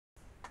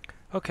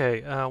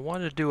Okay, I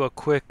wanted to do a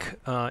quick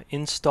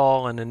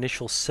install and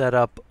initial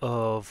setup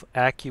of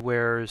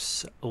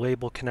AccuWare's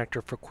label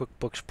connector for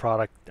QuickBooks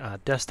product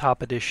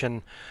desktop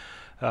edition.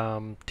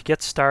 To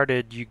get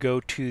started, you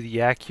go to the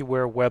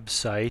AccuWare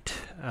website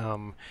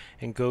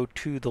and go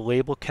to the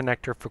label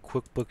connector for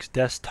QuickBooks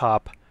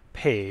desktop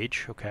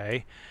page,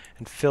 okay,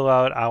 and fill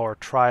out our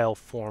trial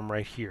form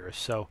right here.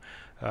 So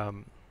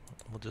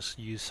we'll just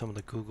use some of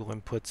the Google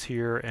inputs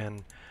here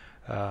and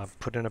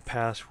put in a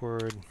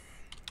password.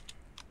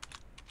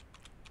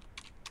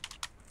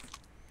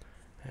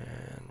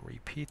 And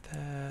repeat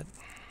that.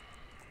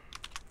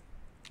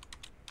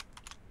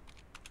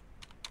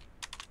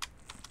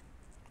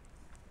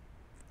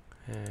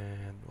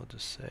 And we'll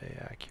just say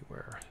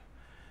AccuWare.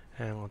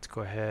 And let's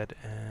go ahead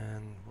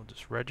and we'll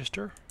just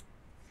register.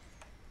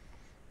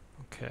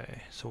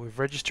 Okay, so we've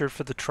registered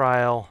for the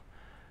trial.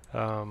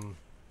 Now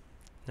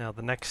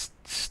the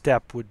next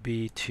step would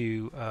be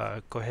to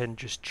go ahead and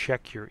just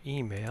check your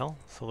email.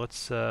 So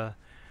let's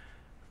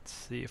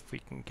see if we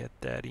can get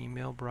that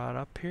email brought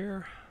up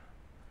here.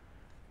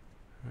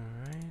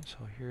 Alright, so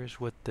here's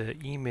what the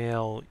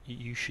email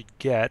you should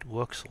get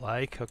looks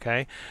like,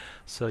 okay?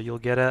 So you'll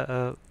get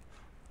a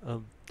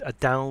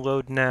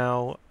download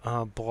now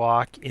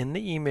block in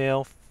the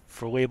email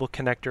for label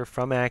connector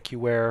from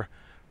AccuWare,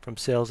 from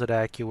sales at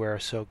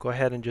AccuWare. So go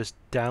ahead and just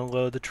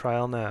download the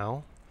trial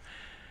now.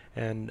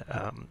 And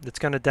it's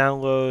going to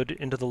download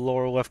into the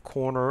lower left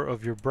corner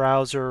of your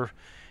browser.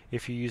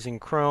 If you're using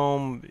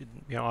Chrome,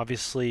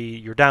 obviously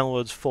your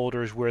downloads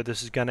folder is where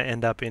this is going to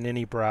end up in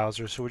any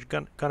browser. So we're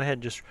going to go ahead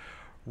and just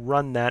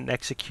run that and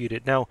execute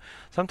it. Now,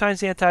 sometimes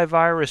the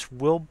antivirus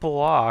will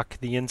block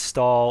the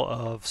install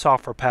of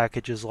software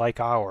packages like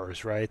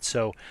ours, right?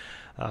 So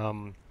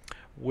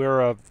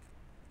we're a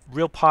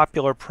real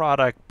popular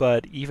product,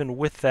 but even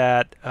with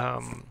that,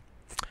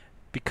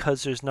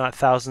 because there's not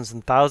thousands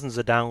and thousands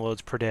of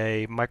downloads per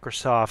day,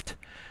 Microsoft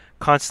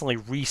constantly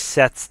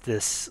resets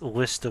this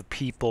list of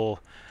people,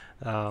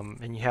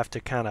 and you have to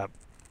kind of,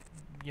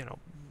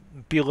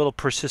 be a little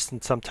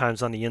persistent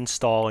sometimes on the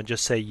install and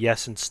just say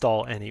yes,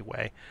 install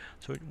anyway.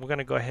 So we're going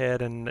to go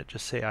ahead and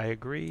just say I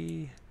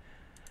agree,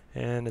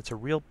 and it's a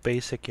real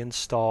basic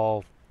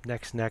install.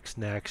 Next, next,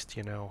 next,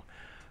 and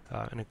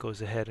it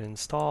goes ahead and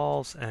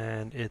installs,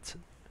 and it's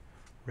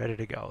ready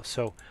to go.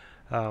 So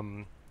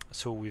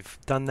so we've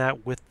done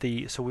that with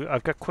the,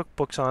 I've got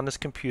QuickBooks on this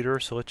computer,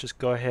 so let's just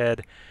go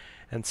ahead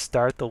and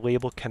start the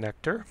label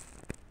connector.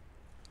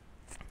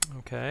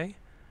 Okay,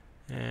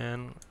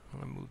 and I'm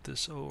going to move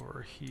this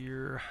over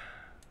here.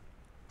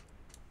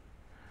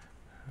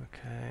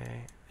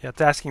 Okay, yeah,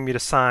 it's asking me to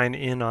sign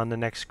in on the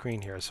next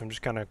screen here, so I'm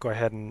just going to go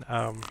ahead and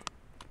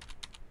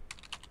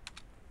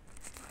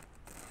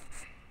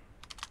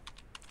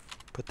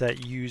put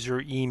that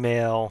user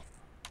email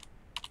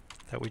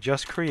that we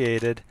just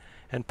created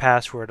and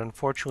password.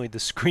 Unfortunately, the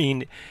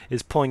screen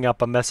is pulling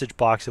up a message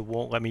box. It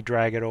won't let me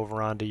drag it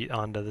over onto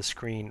the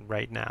screen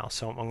right now.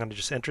 So I'm going to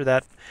just enter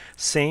that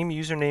same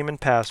username and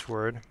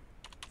password.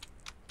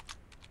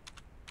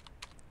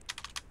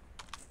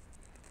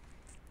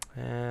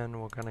 And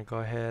we're going to go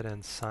ahead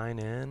and sign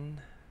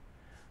in.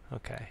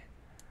 Okay.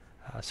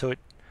 So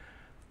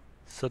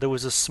there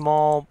was a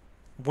small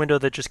window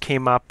that just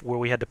came up where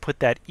we had to put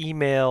that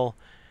email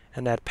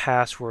and that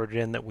password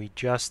in that we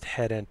just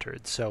had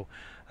entered. So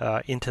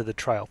into the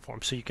trial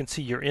form. So you can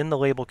see you're in the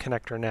label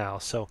connector now.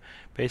 So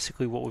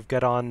basically what we've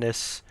got on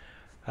this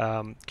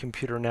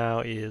computer now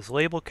is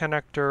label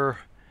connector.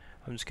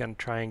 I'm just going to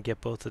try and get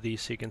both of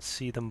these so you can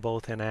see them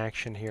both in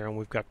action here, and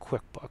we've got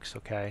QuickBooks.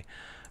 Okay.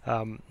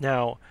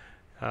 Now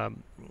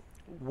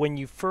when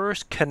you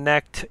first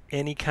connect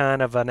any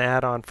kind of an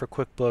add-on for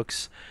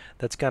QuickBooks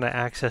that's going to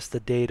access the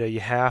data,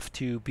 you have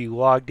to be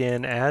logged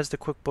in as the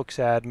QuickBooks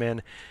admin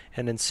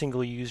and in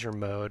single user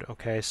mode.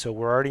 Okay, so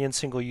we're already in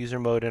single user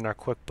mode in our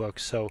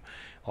QuickBooks, so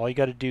all you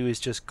got to do is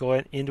just go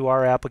into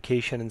our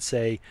application and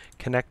say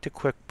connect to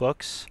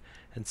QuickBooks,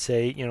 and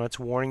say, it's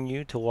warning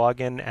you to log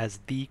in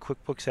as the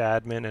QuickBooks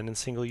admin and in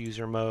single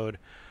user mode.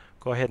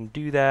 Go ahead and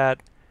do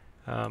that.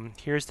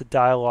 Here's the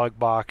dialog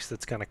box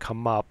that's going to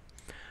come up.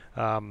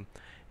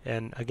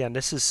 And again,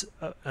 this is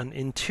an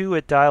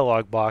Intuit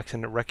dialog box,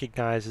 and it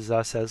recognizes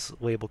us as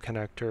label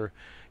connector.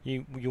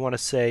 You want to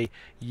say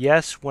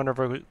yes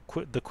whenever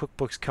the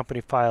QuickBooks company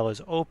file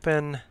is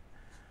open,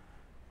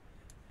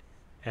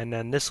 and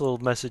then this little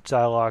message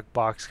dialog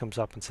box comes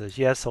up and says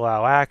yes,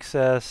 allow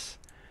access,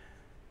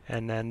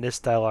 and then this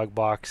dialog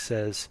box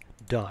says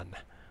done.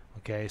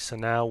 Okay, so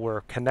now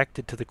we're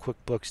connected to the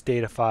QuickBooks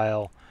data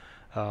file.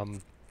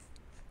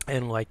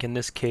 And like in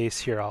this case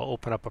here, I'll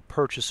open up a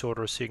purchase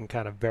order so you can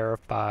kind of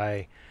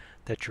verify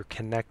that you're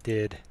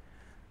connected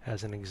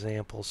as an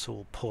example. So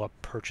we'll pull up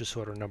purchase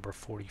order number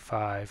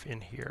 45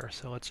 in here.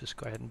 So let's just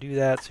go ahead and do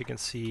that so you can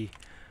see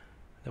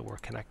that we're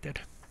connected.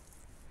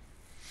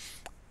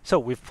 So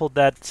we've pulled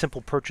that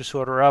simple purchase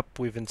order up.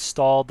 We've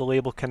installed the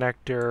label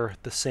connector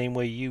the same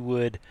way you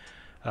would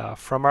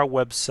from our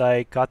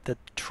website, got the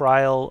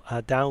trial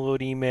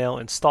download email,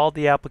 installed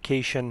the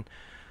application,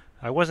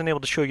 I wasn't able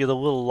to show you the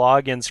little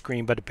login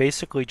screen, but it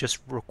basically just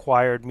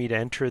required me to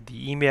enter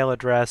the email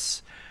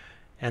address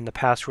and the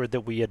password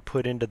that we had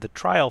put into the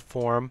trial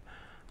form,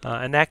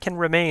 and that can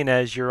remain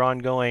as your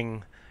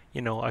ongoing,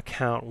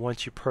 account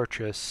once you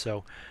purchase.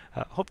 So,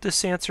 hope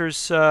this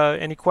answers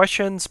any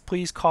questions.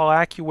 Please call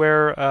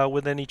AccuWare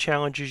with any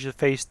challenges you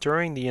face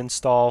during the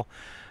install.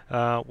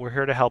 We're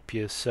here to help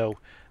you. So,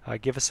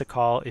 give us a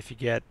call if you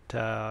get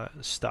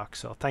stuck.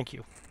 So, thank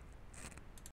you.